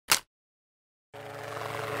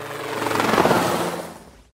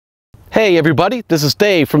Hey everybody, this is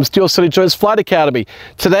Dave from Steel City Jones Flight Academy.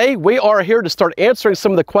 Today we are here to start answering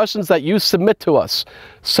some of the questions that you submit to us.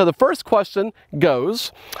 So the first question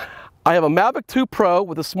goes, I have a Mavic 2 Pro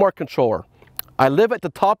with a smart controller. I live at the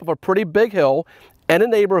top of a pretty big hill in a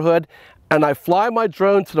neighborhood and I fly my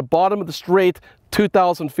drone to the bottom of the street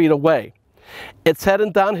 2,000 feet away. It's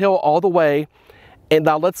heading downhill all the way, and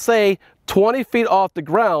now let's say 20 feet off the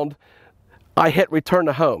ground, I hit return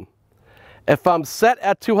to home. If I'm set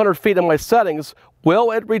at 200 feet in my settings, will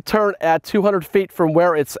it return at 200 feet from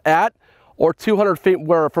where it's at or 200 feet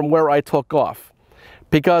from where I took off?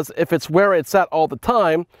 Because if it's where it's at all the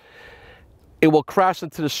time, it will crash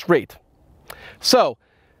into the street. So,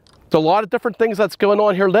 there's a lot of different things that's going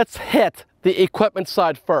on here. Let's hit the equipment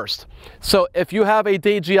side first. So if you have a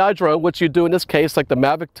DJI drone, which you do in this case, like the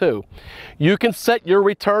Mavic 2, you can set your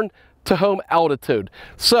return to home altitude.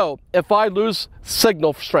 So if I lose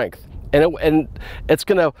signal strength, and it's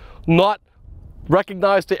going to not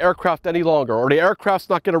recognize the aircraft any longer, or the aircraft's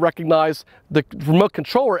not going to recognize the remote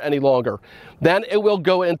controller any longer, then it will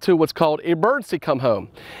go into what's called emergency come home.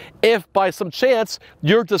 If by some chance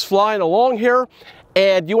you're just flying along here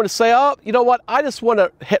and you want to say, oh, you know what, I just want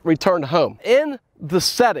to hit return home. In the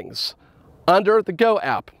settings under the Go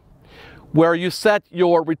app, where you set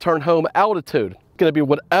your return home altitude, it's going to be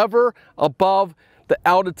whatever above the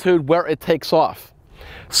altitude where it takes off.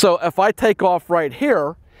 So if I take off right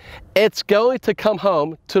here, it's going to come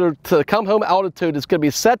home to the come home altitude is going to be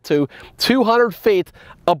set to 200 feet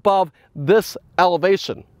above this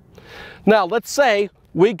elevation. Now let's say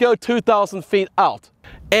we go 2,000 feet out,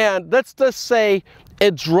 and let's just say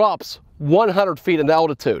it drops 100 feet in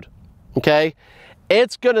altitude, okay?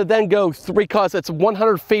 It's going to then go, because it's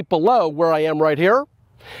 100 feet below where I am right here,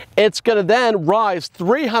 it's going to then rise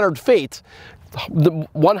 300 feet, the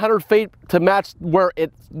 100 feet to match where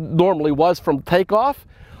it normally was from takeoff.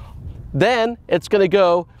 Then it's going to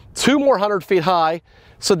go 2 more 100 feet high,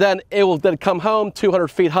 so then it will then come home 200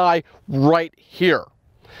 feet high right here.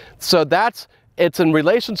 So it's in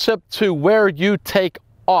relationship to where you take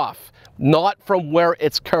off, not from where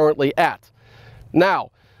it's currently at.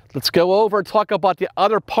 Now, let's go over and talk about the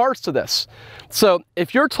other parts of this. So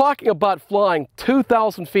if you're talking about flying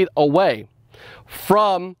 2,000 feet away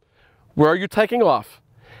from where you're taking off,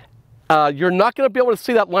 you're not going to be able to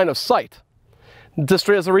see that line of sight. Just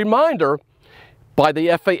as a reminder, by the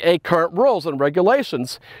FAA current rules and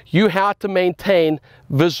regulations, you have to maintain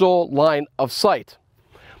visual line of sight.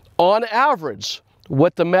 On average,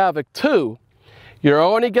 with the Mavic 2, you're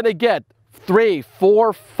only going to get 300,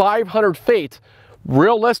 400, 500 feet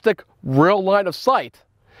realistic real line of sight.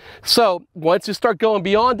 So once you start going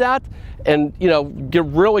beyond that, and get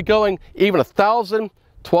really going even 1,000,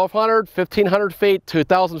 1,200, 1,500 feet,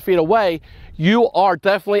 2,000 feet away, you are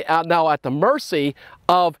definitely now at the mercy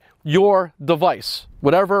of your device,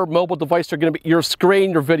 whatever mobile device you're going to be, your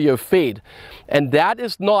screen, your video feed. And that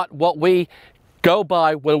is not what we go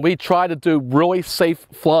by when we try to do really safe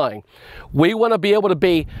flying. We want to be able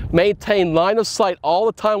to maintain line of sight all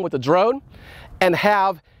the time with the drone and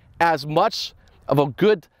have as much of a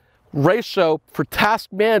good ratio for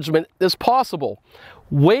task management as possible.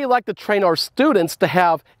 We like to train our students to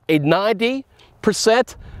have a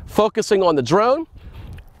 90% focusing on the drone,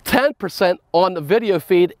 10% on the video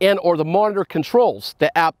feed and or the monitor controls,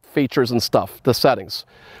 the app features and stuff, the settings.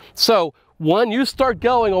 So when you start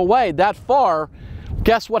going away that far,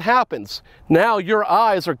 guess what happens? Now your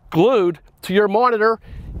eyes are glued to your monitor.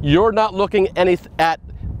 You're not looking at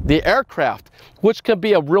the aircraft, which can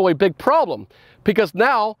be a really big problem, because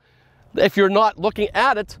now if you're not looking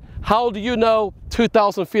at it, how do you know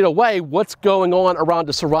 2,000 feet away what's going on around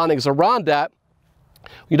the surroundings around that?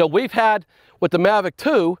 We've had with the Mavic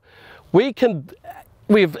 2,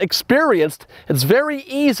 we've experienced it's very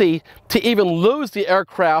easy to even lose the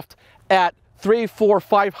aircraft at 300, 400,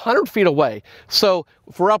 500 feet away. So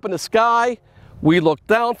if we're up in the sky, we look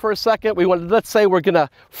down for a second, let's say we're going to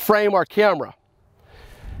frame our camera.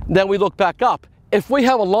 Then we look back up. If we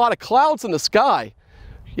have a lot of clouds in the sky,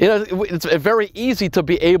 it's very easy to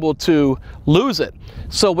be able to lose it.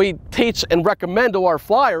 So we teach and recommend to our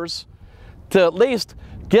flyers to at least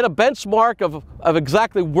get a benchmark of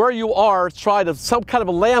exactly where you are, try to some kind of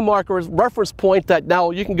a landmark or reference point that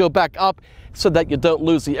now you can go back up so that you don't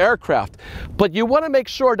lose the aircraft. But you want to make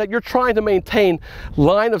sure that you're trying to maintain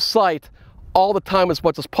line of sight all the time as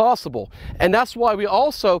much as possible. And that's why we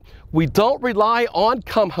don't rely on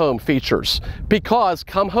come home features, because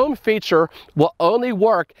come home feature will only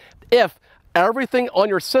work if everything on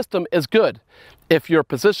your system is good. If your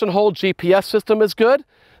position hold GPS system is good,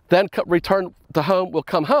 then return to home, will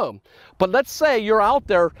come home. But let's say you're out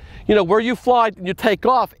there, you know, where you fly and you take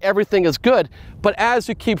off, everything is good. But as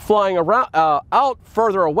you keep flying around, out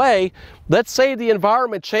further away, let's say the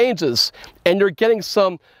environment changes and you're getting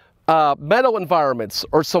some metal environments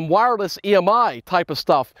or some wireless EMI type of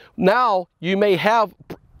stuff. Now you may have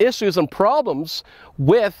issues and problems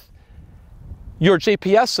with your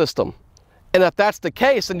GPS system. And if that's the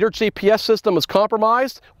case and your GPS system is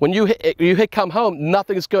compromised, when you hit come home,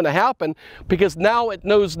 nothing's going to happen because now it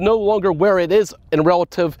knows no longer where it is in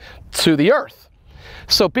relative to the Earth.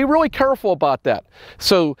 So be really careful about that.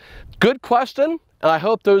 So good question. And I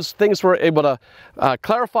hope those things were able to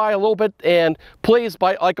clarify a little bit. And please,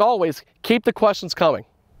 like always, keep the questions coming.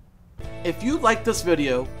 If you like this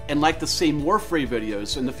video and like to see more free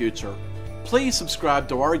videos in the future, please subscribe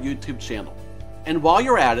to our YouTube channel. And while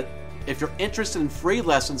you're at it, if you're interested in free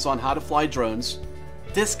lessons on how to fly drones,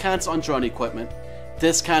 discounts on drone equipment,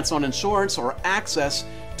 discounts on insurance, or access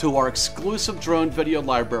to our exclusive drone video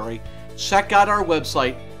library, check out our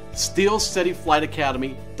website,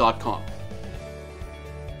 steelcityflightacademy.com.